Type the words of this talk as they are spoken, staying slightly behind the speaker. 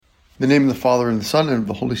In the name of the Father, and the Son, and of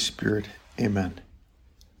the Holy Spirit. Amen.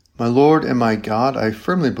 My Lord and my God, I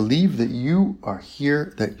firmly believe that you are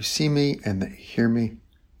here, that you see me, and that you hear me.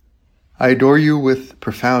 I adore you with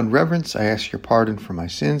profound reverence. I ask your pardon for my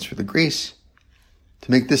sins, for the grace to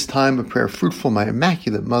make this time of prayer fruitful, my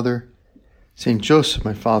Immaculate Mother, Saint Joseph,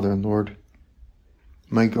 my Father and Lord,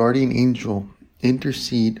 my guardian angel,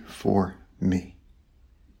 intercede for me.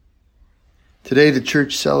 Today the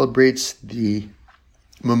Church celebrates the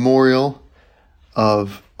memorial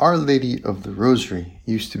of Our Lady of the Rosary.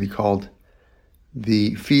 It used to be called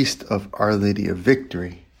the Feast of Our Lady of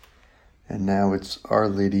Victory, and now it's Our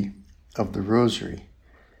Lady of the Rosary.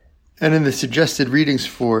 And in the suggested readings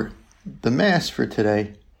for the Mass for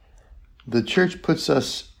today, the Church puts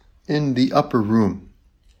us in the upper room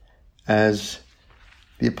as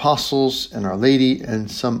the apostles and Our Lady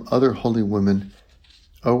and some other holy women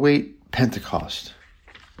await Pentecost.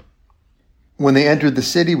 When they entered the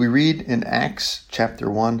city, we read in Acts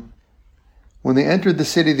chapter 1, when they entered the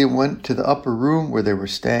city, they went to the upper room where they were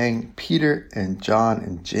staying, Peter and John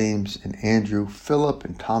and James and Andrew, Philip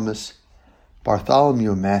and Thomas,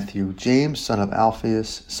 Bartholomew and Matthew, James son of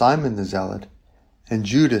Alphaeus, Simon the Zealot, and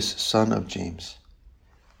Judas son of James.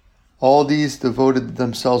 All these devoted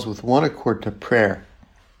themselves with one accord to prayer,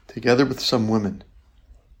 together with some women,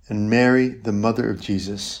 and Mary, the mother of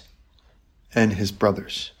Jesus, and his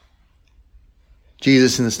brothers.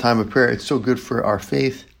 Jesus, in this time of prayer, it's so good for our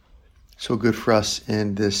faith, so good for us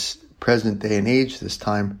in this present day and age, this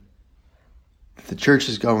time that the Church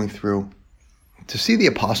is going through, to see the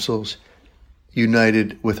apostles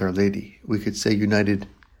united with Our Lady. We could say united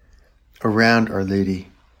around Our Lady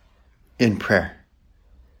in prayer.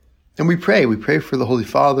 And we pray for the Holy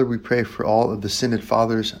Father, we pray for all of the Synod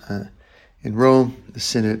Fathers in Rome, the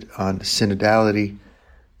Synod on synodality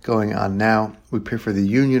going on now. We pray for the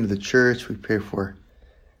union of the Church. We pray for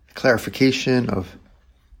clarification of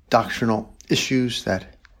doctrinal issues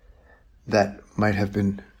that might have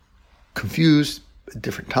been confused at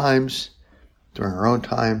different times during our own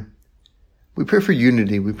time. We pray for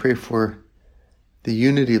unity. We pray for the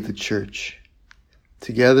unity of the Church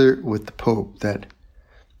together with the Pope, that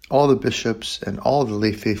all the bishops and all the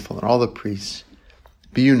lay faithful and all the priests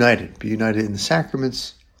be united in the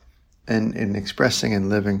sacraments and in expressing and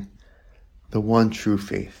living the one true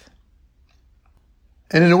faith.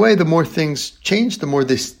 And in a way, the more things change, the more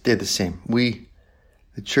they stay the same.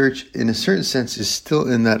 The Church, in a certain sense, is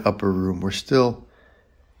still in that upper room. We're still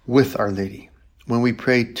with Our Lady. When we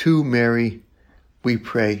pray to Mary, we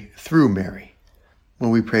pray through Mary. When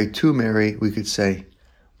we pray to Mary, we could say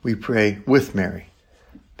we pray with Mary.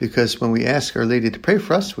 Because when we ask Our Lady to pray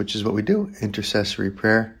for us, which is what we do, intercessory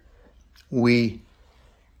prayer, we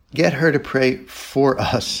get her to pray for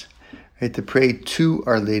us. Right? To pray to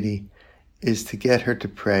Our Lady is to get her to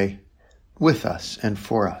pray with us and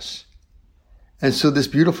for us. And so this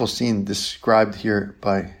beautiful scene described here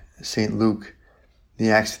by St. Luke,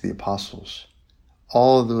 the Acts of the Apostles,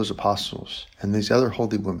 all of those apostles and these other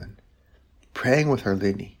holy women praying with Our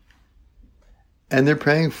Lady. And they're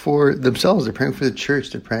praying for themselves, they're praying for the Church,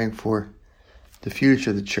 they're praying for the future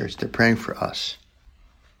of the Church, they're praying for us.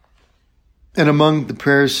 And among the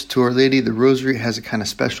prayers to Our Lady, the Rosary has a kind of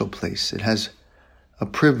special place. It has a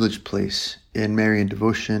privileged place in Marian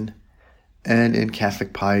devotion and in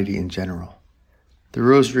Catholic piety in general. The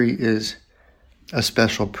Rosary is a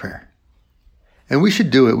special prayer. And we should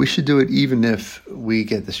do it. We should do it even if we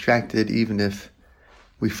get distracted, even if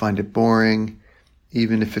we find it boring,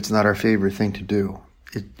 even if it's not our favorite thing to do.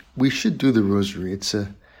 We should do the Rosary. It's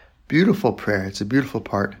a beautiful prayer. It's a beautiful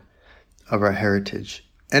part of our heritage.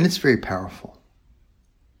 And it's very powerful.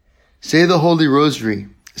 Say the Holy Rosary,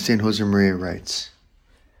 St. Josemaria writes.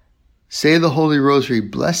 Say the Holy Rosary,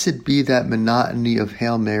 blessed be that monotony of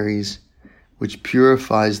Hail Marys, which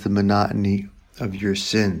purifies the monotony of your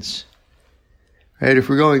sins. Right? If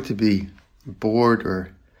we're going to be bored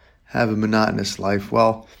or have a monotonous life,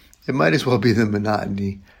 well, it might as well be the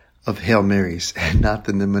monotony of Hail Marys and not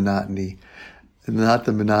the monotony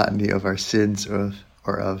of our sins or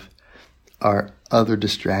of our other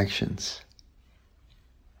distractions.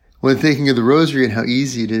 When thinking of the Rosary and how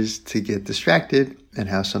easy it is to get distracted, and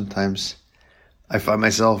how sometimes I find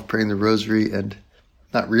myself praying the Rosary and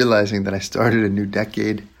not realizing that I started a new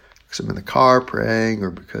decade because I'm in the car praying or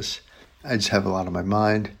because I just have a lot on my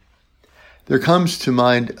mind, there comes to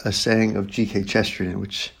mind a saying of G.K. Chesterton,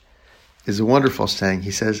 which is a wonderful saying.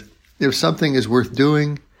 He says, if something is worth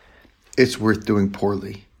doing, it's worth doing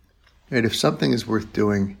poorly. Right? If something is worth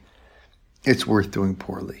doing, it's worth doing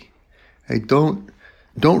poorly. Right?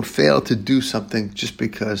 Don't fail to do something just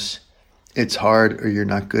because it's hard or you're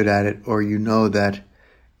not good at it or you know that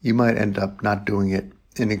you might end up not doing it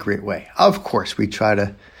in a great way. Of course, we try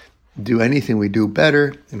to do anything we do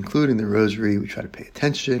better, including the rosary. We try to pay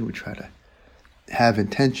attention. We try to have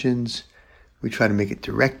intentions. We try to make it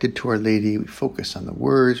directed to Our Lady. We focus on the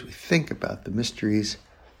words. We think about the mysteries.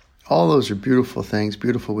 All those are beautiful things,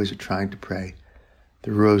 beautiful ways of trying to pray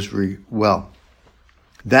the rosary well.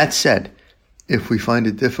 That said, if we find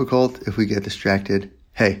it difficult, if we get distracted,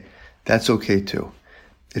 hey, that's okay too.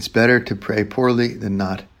 It's better to pray poorly than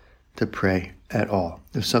not to pray at all.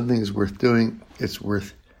 If something is worth doing, it's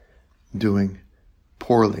worth doing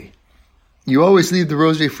poorly. You always leave the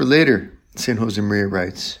rosary for later, St. Josemaria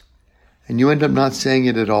writes, and you end up not saying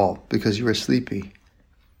it at all because you are sleepy.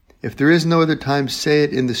 If there is no other time, say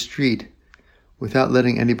it in the street without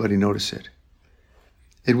letting anybody notice it.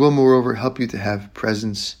 It will, moreover, help you to have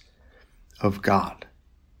presence of God.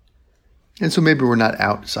 And so maybe we're not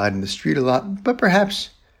outside in the street a lot, but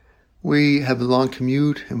perhaps we have a long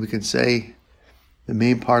commute and we can say the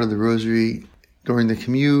main part of the rosary during the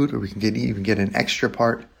commute, or we can even get an extra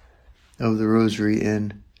part of the rosary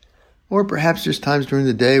in. Or perhaps there's times during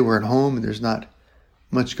the day we're at home and there's not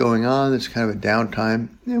much going on. There's kind of a downtime.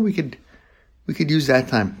 And we could use that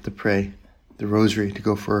time to pray the rosary, to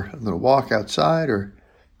go for a little walk outside or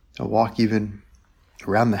a walk even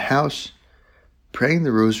around the house, praying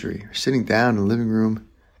the rosary, or sitting down in the living room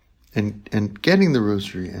and getting the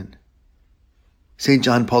rosary in. St.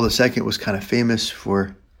 John Paul II was kind of famous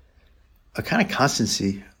for a kind of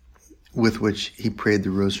constancy with which he prayed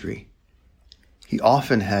the rosary. He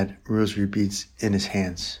often had rosary beads in his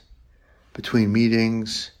hands. Between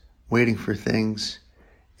meetings, waiting for things,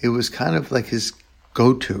 it was kind of like his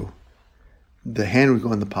go-to. The hand would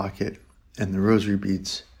go in the pocket and the rosary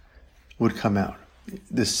beads would come out.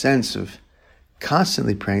 This sense of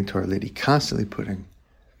constantly praying to Our Lady, constantly putting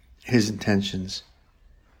his intentions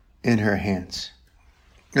in her hands.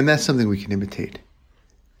 And that's something we can imitate.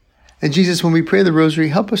 And Jesus, when we pray the rosary,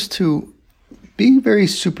 help us to be very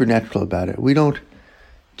supernatural about it. We don't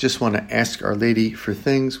just want to ask Our Lady for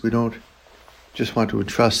things. We don't just want to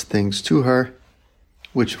entrust things to her,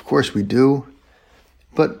 which of course we do.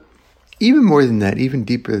 But even more than that, even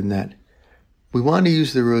deeper than that, we want to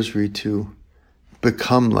use the rosary to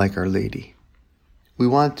become like Our Lady. We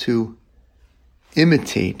want to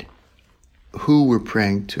imitate who we're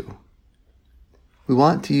praying to. We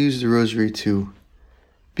want to use the rosary to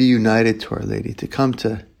be united to Our Lady, to come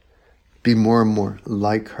to be more and more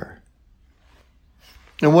like her.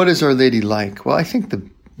 And what is Our Lady like? Well, I think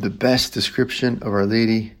the best description of Our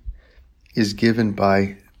Lady is given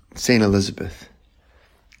by St. Elizabeth.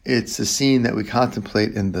 It's a scene that we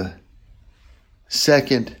contemplate in the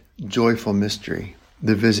second joyful mystery,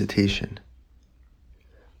 the Visitation.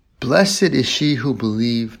 Blessed is she who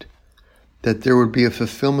believed that there would be a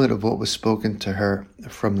fulfillment of what was spoken to her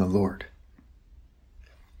from the Lord.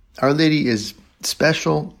 Our Lady is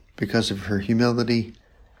special because of her humility,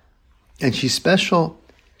 and she's special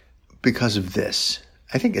because of this.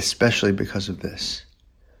 I think especially because of this.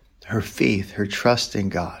 Her faith, her trust in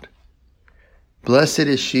God. Blessed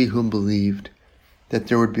is she whom believed that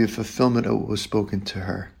there would be a fulfillment of what was spoken to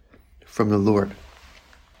her from the Lord.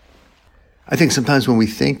 I think sometimes when we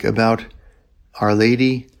think about Our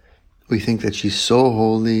Lady, we think that she's so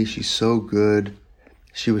holy, she's so good,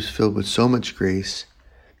 she was filled with so much grace,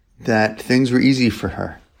 that things were easy for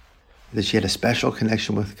her, that she had a special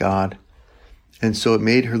connection with God, and so it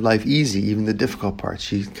made her life easy, even the difficult parts.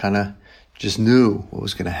 She kind of just knew what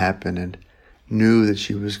was going to happen and knew that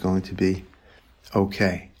she was going to be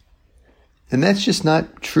okay. And that's just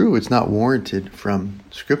not true. It's not warranted from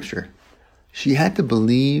Scripture. She had to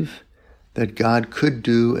believe that God could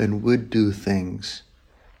do and would do things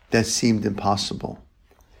that seemed impossible.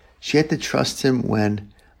 She had to trust him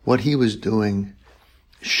when what he was doing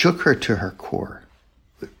shook her to her core.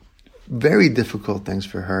 Very difficult things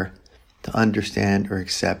for her to understand or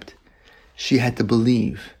accept. She had to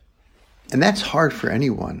believe. And that's hard for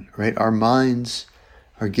anyone, right? Our minds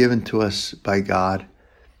are given to us by God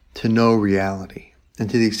to know reality. And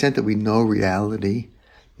to the extent that we know reality,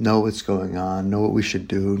 know what's going on, know what we should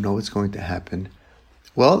do, know what's going to happen,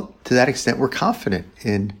 well, to that extent, we're confident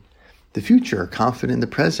in the future, confident in the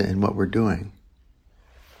present, in what we're doing.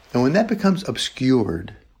 And when that becomes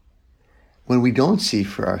obscured, when we don't see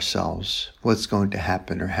for ourselves what's going to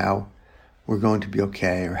happen or how we're going to be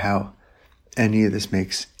okay or how any of this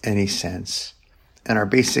makes any sense, and our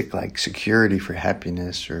basic security for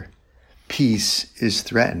happiness or peace is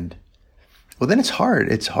threatened, well, then it's hard.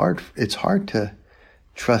 It's hard to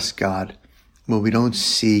trust God when we don't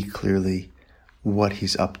see clearly what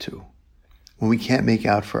he's up to, when we can't make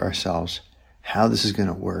out for ourselves how this is going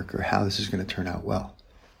to work or how this is going to turn out well.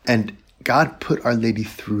 And God put Our Lady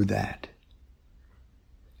through that.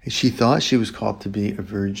 She thought she was called to be a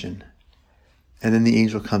virgin. And then the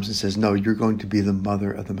angel comes and says, no, you're going to be the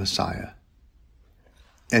mother of the Messiah.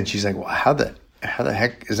 And she's like, well, how the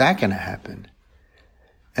heck is that going to happen?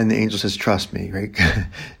 And the angel says, trust me, right?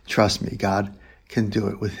 Trust me, God can do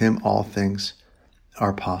it. With him, all things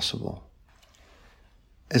are possible.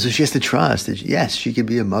 And so she has to trust that, yes, she could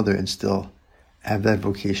be a mother and still have that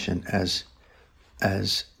vocation as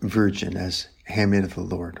virgin, as handmaid of the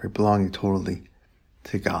Lord, right? Belonging totally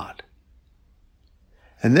to God.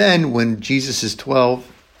 And then when Jesus is 12,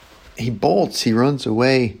 he bolts, he runs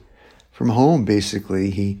away from home, basically.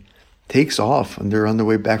 He takes off, and they're on their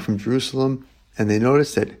way back from Jerusalem, and they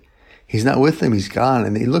notice that he's not with them, he's gone,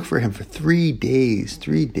 and they look for him for 3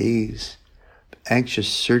 days, anxious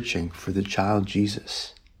searching for the child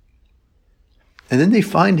Jesus. And then they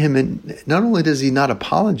find him, and not only does he not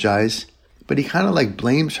apologize, but he kind of like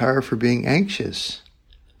blames her for being anxious,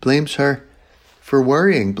 blames her for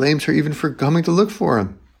worrying, blames her even for coming to look for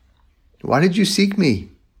him. Why did you seek me?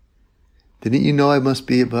 Didn't you know I must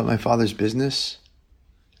be about my Father's business?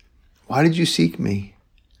 Why did you seek me?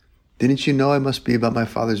 Didn't you know I must be about my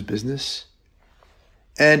Father's business?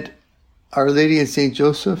 And Our Lady and Saint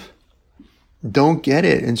Joseph don't get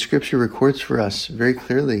it, and Scripture records for us very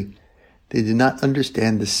clearly. They did not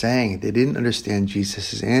understand the saying. They didn't understand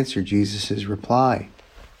Jesus' answer, Jesus' reply.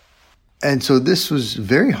 And so this was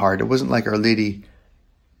very hard. It wasn't like Our Lady,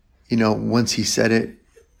 once he said it,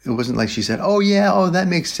 it wasn't like she said, that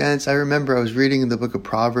makes sense. I remember I was reading in the book of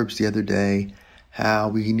Proverbs the other day how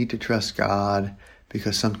we need to trust God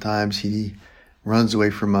because sometimes he runs away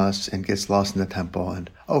from us and gets lost in the temple. And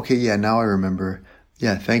now I remember.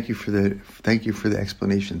 Yeah, thank you for the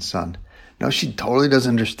explanation, son. No, she totally doesn't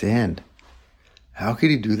understand. How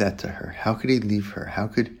could he do that to her? How could he leave her? How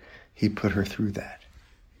could he put her through that?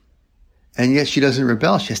 And yet she doesn't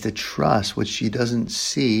rebel. She has to trust what she doesn't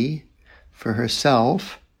see for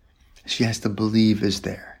herself. She has to believe is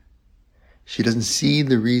there. She doesn't see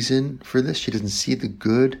the reason for this. She doesn't see the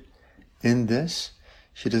good in this.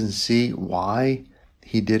 She doesn't see why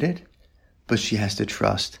he did it. But she has to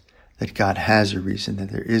trust that God has a reason,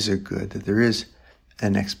 that there is a good, that there is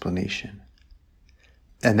an explanation.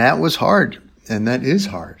 And that was hard. And that is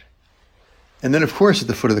hard. And then, of course, at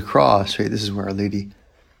the foot of the cross, right, this is where Our Lady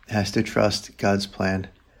has to trust God's plan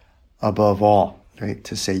above all, right,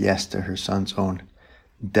 to say yes to her son's own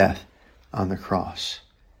death on the cross.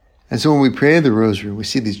 And so when we pray the Rosary, we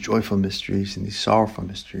see these joyful mysteries and these sorrowful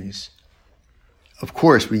mysteries. Of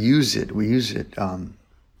course, we use it a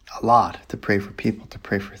lot to pray for people, to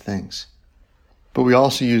pray for things. But we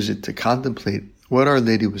also use it to contemplate what Our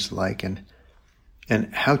Lady was like and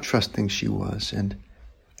how trusting she was and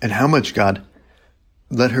how much God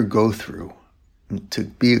let her go through to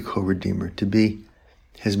be a co-redeemer, to be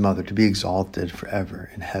his mother, to be exalted forever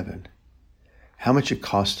in heaven. How much it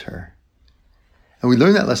cost her. And we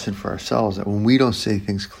learn that lesson for ourselves, that when we don't say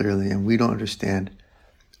things clearly and we don't understand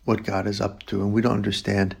what God is up to and we don't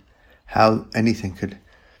understand how anything good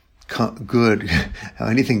can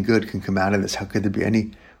come out of this, how could there be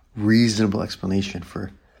any reasonable explanation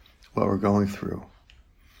for what we're going through?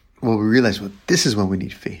 Well, we realize, this is when we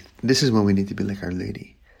need faith. This is when we need to be like Our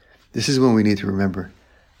Lady. This is when we need to remember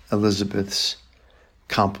Elizabeth's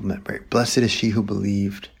compliment, right? Blessed is she who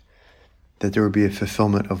believed that there would be a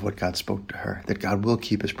fulfillment of what God spoke to her, that God will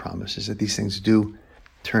keep his promises, that these things do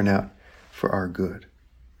turn out for our good.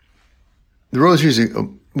 The Rosary is a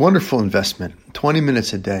wonderful investment, 20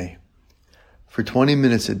 minutes a day. For 20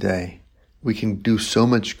 minutes a day, we can do so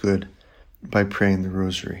much good by praying the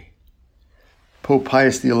Rosary. Pope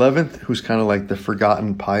Pius XI, who's kind of like the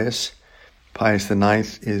forgotten Pius. Pius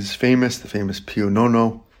IX is famous, the famous Pio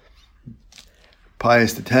Nono.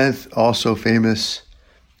 Pius X, also famous,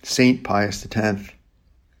 Saint Pius X.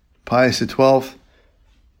 Pius XII,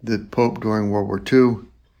 the Pope during World War II,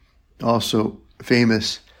 also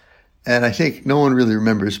famous. And I think no one really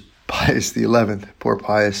remembers Pius XI. Poor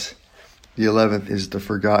Pius XI is the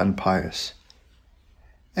forgotten Pius.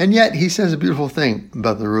 And yet he says a beautiful thing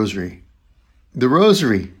about the Rosary. The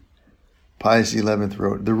Rosary, Pius XI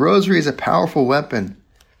wrote, the Rosary is a powerful weapon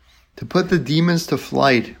to put the demons to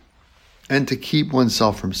flight and to keep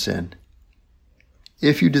oneself from sin.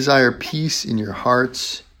 If you desire peace in your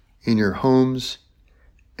hearts, in your homes,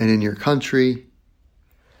 and in your country,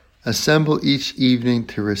 assemble each evening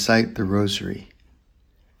to recite the Rosary.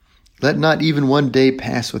 Let not even one day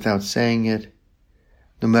pass without saying it,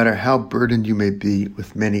 no matter how burdened you may be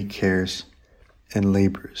with many cares and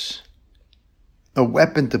labors. A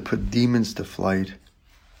weapon to put demons to flight,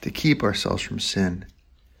 to keep ourselves from sin.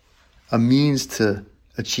 A means to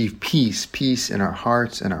achieve peace in our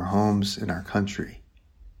hearts, in our homes, in our country.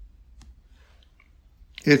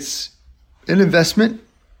 It's an investment,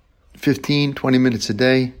 15, 20 minutes a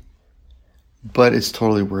day, but it's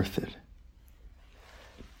totally worth it.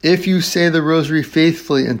 If you say the Rosary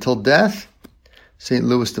faithfully until death, St.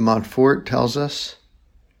 Louis de Montfort tells us,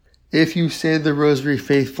 if you say the Rosary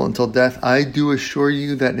faithful until death, I do assure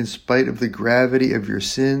you that in spite of the gravity of your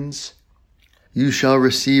sins, you shall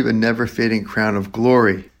receive a never-fading crown of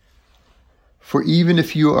glory. For even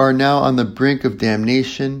if you are now on the brink of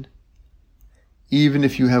damnation, even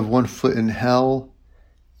if you have one foot in hell,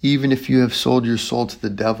 even if you have sold your soul to the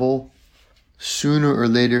devil, sooner or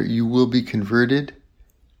later you will be converted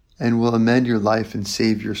and will amend your life and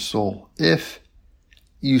save your soul if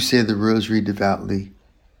you say the Rosary devoutly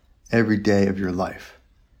every day of your life.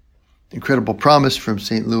 Incredible promise from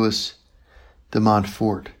St. Louis de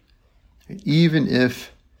Montfort. Even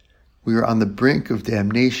if we are on the brink of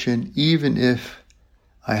damnation, even if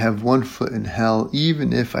I have one foot in hell,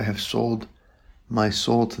 even if I have sold my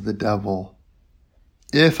soul to the devil,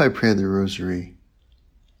 if I pray the Rosary,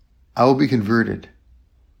 I will be converted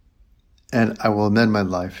and I will amend my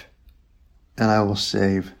life and I will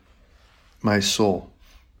save my soul.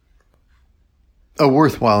 A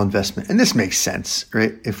worthwhile investment. And this makes sense,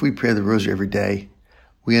 right? If we pray the Rosary every day,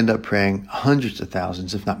 we end up praying hundreds of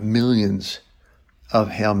thousands, if not millions, of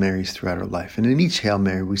Hail Marys throughout our life. And in each Hail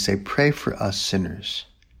Mary, we say, pray for us sinners.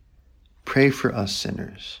 Pray for us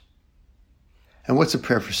sinners. And what's a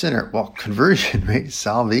prayer for sinner? Well, conversion, right?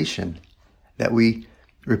 Salvation. That we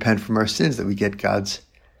repent from our sins, that we get God's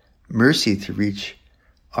mercy to reach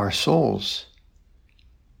our souls.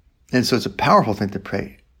 And so it's a powerful thing to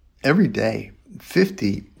pray every day,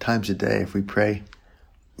 50 times a day, if we pray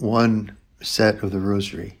one set of the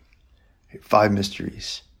Rosary, 5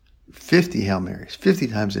 mysteries, 50 Hail Marys, 50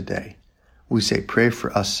 times a day. We say, pray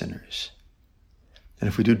for us sinners. And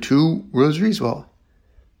if we do 2 rosaries, well,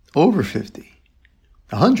 over 50,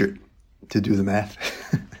 100 to do the math.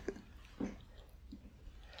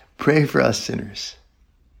 Pray for us sinners.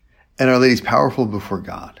 And Our Lady's powerful before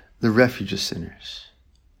God, the refuge of sinners.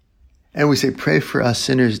 And we say, pray for us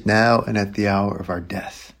sinners now and at the hour of our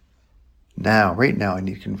death. Now, right now, I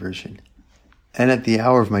need conversion. And at the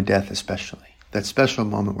hour of my death especially. That special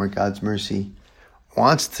moment where God's mercy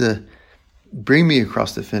wants to bring me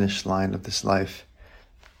across the finish line of this life,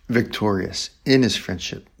 victorious in His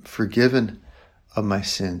friendship, forgiven of my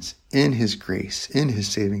sins, in His grace, in His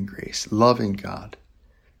saving grace, loving God,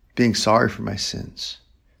 being sorry for my sins,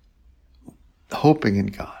 hoping in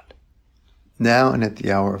God, now and at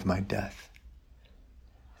the hour of my death.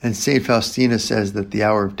 And St. Faustina says that the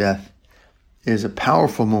hour of death is a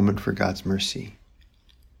powerful moment for God's mercy.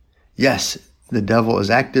 Yes, the devil is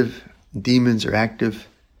active, demons are active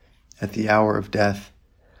at the hour of death,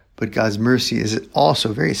 but God's mercy is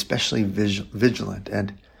also very especially vigilant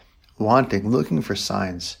and wanting, looking for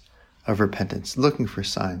signs of repentance, looking for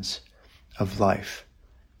signs of life,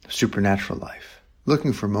 of supernatural life,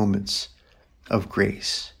 looking for moments of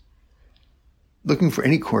grace, looking for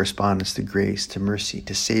any correspondence to grace, to mercy,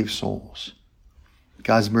 to save souls.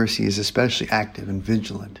 God's mercy is especially active and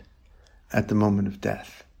vigilant at the moment of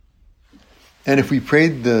death. And if we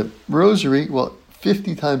prayed the Rosary, well,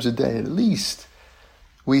 50 times a day at least,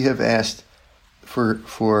 we have asked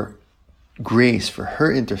for grace, for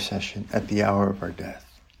her intercession at the hour of our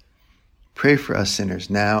death. Pray for us sinners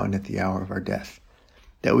now and at the hour of our death,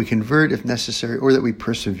 that we convert if necessary, or that we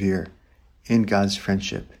persevere in God's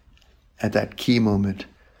friendship at that key moment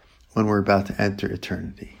when we're about to enter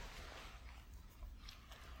eternity.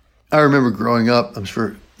 I remember growing up, I'm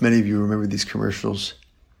sure many of you remember these commercials.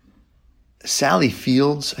 Sally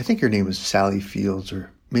Fields, I think her name was Sally Fields, or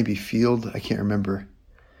maybe Field, I can't remember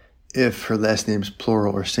if her last name's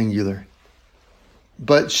plural or singular.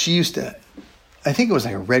 But she used to, I think it was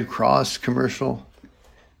like a Red Cross commercial.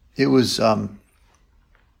 It was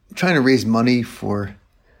trying to raise money for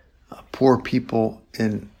poor people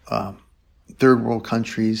in third world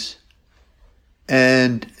countries.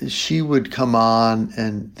 And she would come on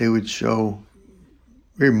and they would show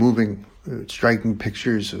very moving, striking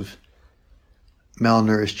pictures of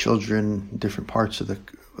malnourished children in different parts of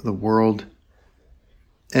the world.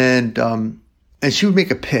 And she would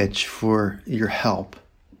make a pitch for your help.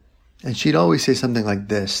 And she'd always say something like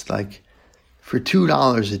this, like, for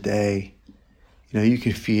 $2 a day, you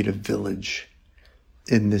can feed a village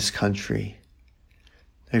in this country.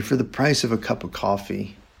 And for the price of a cup of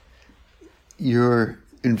coffee, your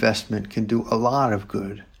investment can do a lot of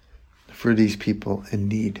good for these people in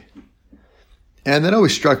need. And that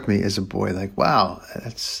always struck me as a boy, like, wow,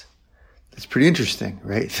 that's pretty interesting,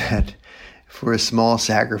 right? That for a small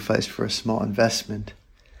sacrifice, for a small investment,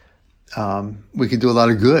 we can do a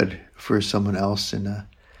lot of good for someone else in a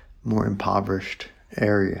more impoverished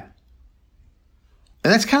area.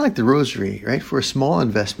 And that's kind of like the Rosary, right? For a small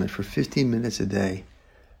investment, for 15 minutes a day,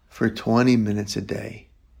 for 20 minutes a day,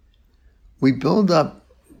 we build up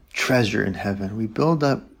treasure in heaven. We build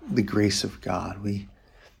up the grace of God. We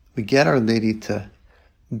get Our Lady to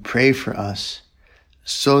pray for us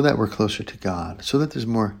so that we're closer to God, so that there's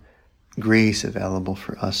more grace available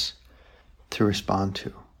for us to respond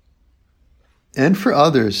to. And for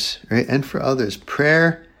others, right? And for others,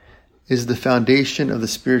 prayer is the foundation of the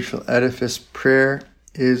spiritual edifice. Prayer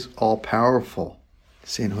is all-powerful.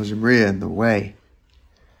 St. Josemaria in the Way.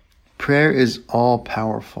 Prayer is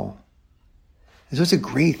all-powerful. And so it's a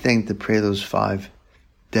great thing to pray those 5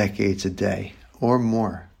 decades a day or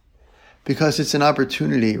more, because it's an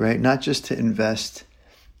opportunity, right? Not just to invest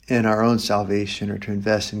in our own salvation or to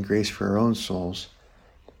invest in grace for our own souls,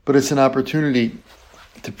 but it's an opportunity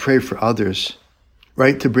to pray for others,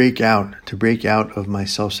 right? To break out of my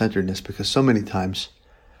self-centeredness, because so many times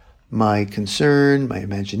my concern, my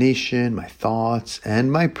imagination, my thoughts,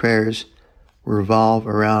 and my prayers revolve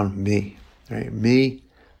around me, right? Me,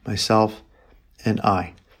 myself, and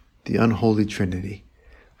I, the unholy Trinity.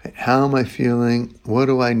 Right? How am I feeling? What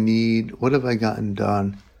do I need? What have I gotten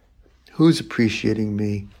done? Who's appreciating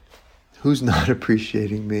me? Who's not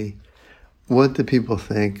appreciating me? What do people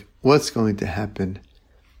think? What's going to happen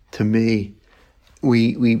to me?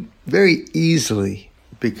 We very easily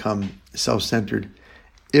become self-centered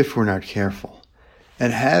if we're not careful.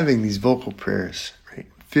 And having these vocal prayers, right?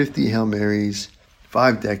 50 Hail Marys,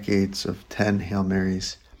 5 decades of 10 Hail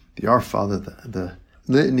Marys, the Our Father, the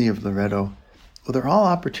Litany of Loretto, well, they're all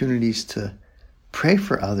opportunities to pray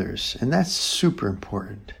for others, and that's super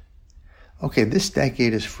important. Okay, this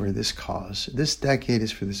decade is for this cause. This decade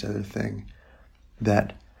is for this other thing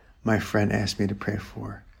that my friend asked me to pray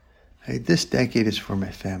for. Hey, this decade is for my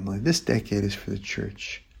family. This decade is for the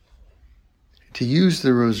church. To use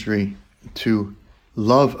the Rosary to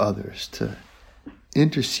love others, to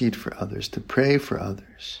intercede for others, to pray for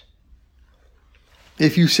others.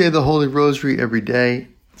 If you say the Holy Rosary every day,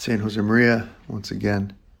 St. Josemaria, once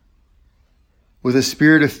again, with a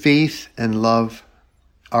spirit of faith and love,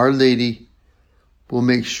 Our Lady will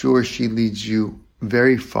make sure she leads you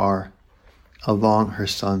very far along her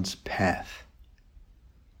Son's path.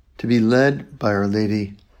 To be led by Our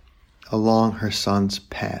Lady along her Son's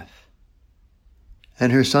path.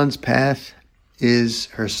 And her Son's path is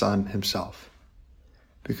her Son himself,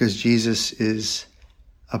 because Jesus is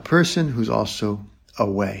a person who's also a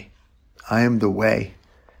way. I am the way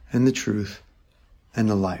and the truth and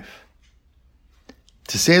the life.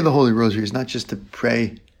 To say the Holy Rosary is not just to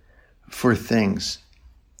pray for things.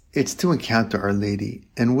 It's to encounter Our Lady,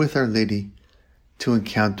 and with Our Lady, to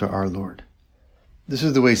encounter our Lord. This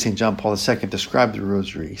is the way St. John Paul II described the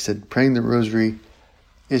Rosary. He said, praying the Rosary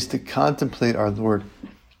is to contemplate our Lord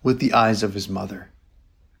with the eyes of his mother.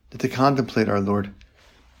 To contemplate our Lord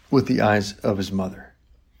with the eyes of his mother.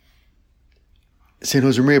 St.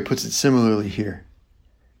 Josemaria puts it similarly here,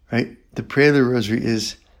 right? The prayer of the Rosary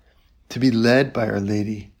is to be led by Our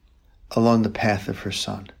Lady along the path of her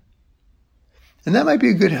Son. And that might be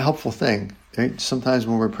a good, helpful thing, right? Sometimes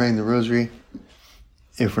when we're praying the Rosary,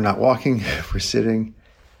 if we're not walking, if we're sitting,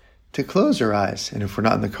 to close our eyes. And if we're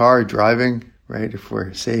not in the car driving, right, if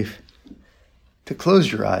we're safe, to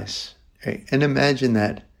close your eyes, right? And imagine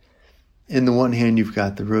that in the one hand you've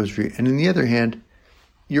got the Rosary, and in the other hand,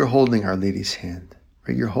 you're holding Our Lady's hand,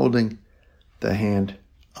 right? You're holding the hand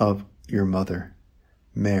of your mother,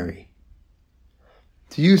 Mary.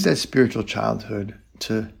 To use that spiritual childhood,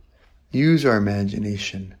 to use our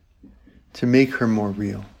imagination, to make her more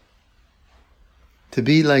real. To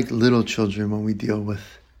be like little children when we deal with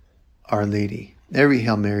Our Lady. Every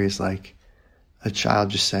Hail Mary is like a child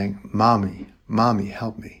just saying, Mommy, Mommy,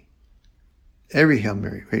 help me. Every Hail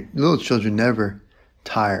Mary, right? Little children never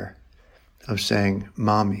tire of saying,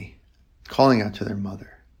 Mommy, calling out to their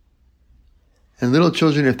mother. And little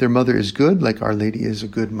children, if their mother is good, like Our Lady is a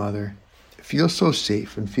good mother, feel so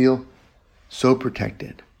safe and feel so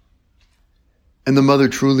protected. And the mother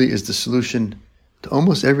truly is the solution to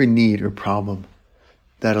almost every need or problem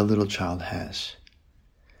that a little child has.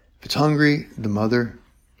 If it's hungry, the mother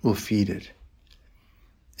will feed it.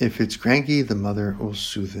 If it's cranky, the mother will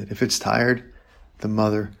soothe it. If it's tired, the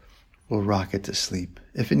mother will rock it to sleep.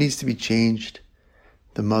 If it needs to be changed,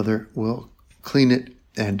 the mother will clean it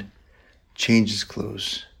and change its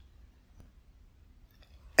clothes.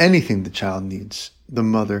 Anything the child needs, the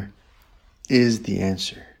mother is the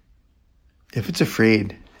answer. If it's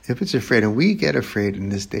afraid, if it's afraid, and we get afraid in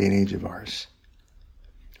this day and age of ours,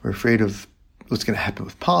 we're afraid of what's going to happen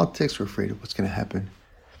with politics. We're afraid of what's going to happen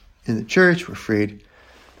in the church. We're afraid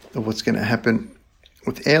of what's going to happen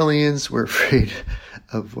with aliens. We're afraid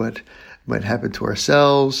of what might happen to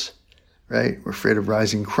ourselves, right? We're afraid of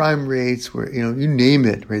rising crime rates. You name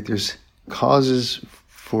it, right? There's causes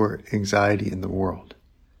for anxiety in the world.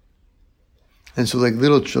 And so like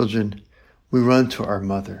little children, we run to our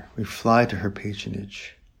mother. We fly to her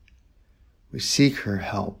patronage. We seek her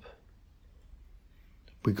help.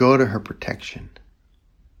 We go to her protection.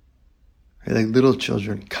 Right? Like little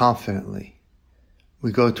children, confidently,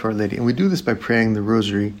 we go to Our Lady. And we do this by praying the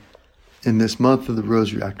Rosary in this month of the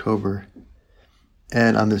Rosary, October,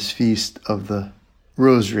 and on this feast of the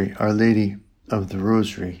Rosary, Our Lady of the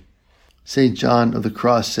Rosary. St. John of the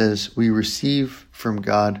Cross says, we receive from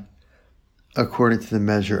God according to the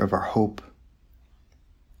measure of our hope.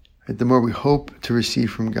 Right? The more we hope to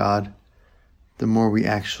receive from God, the more we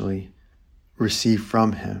actually receive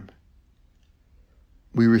from Him.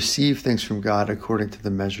 We receive things from God according to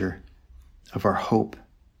the measure of our hope.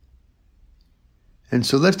 And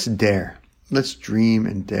so let's dream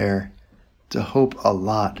and dare to hope a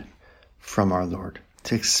lot from our Lord,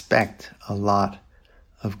 to expect a lot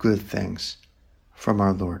of good things from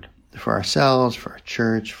our Lord, for ourselves, for our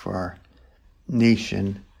church, for our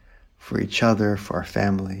nation, for each other, for our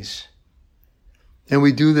families. And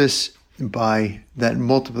we do this by that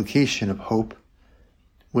multiplication of hope,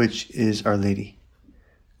 which is Our Lady.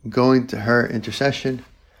 Going to her intercession,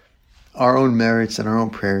 our own merits and our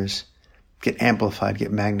own prayers get amplified,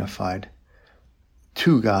 get magnified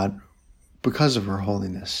to God because of her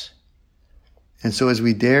holiness. And so as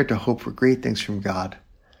we dare to hope for great things from God,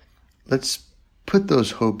 let's put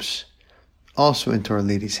those hopes also into Our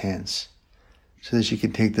Lady's hands so that she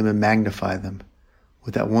can take them and magnify them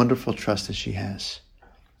with that wonderful trust that she has.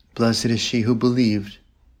 Blessed is she who believed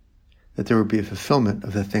that there would be a fulfillment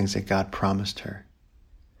of the things that God promised her.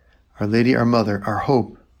 Our Lady, our Mother, our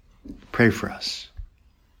hope, pray for us.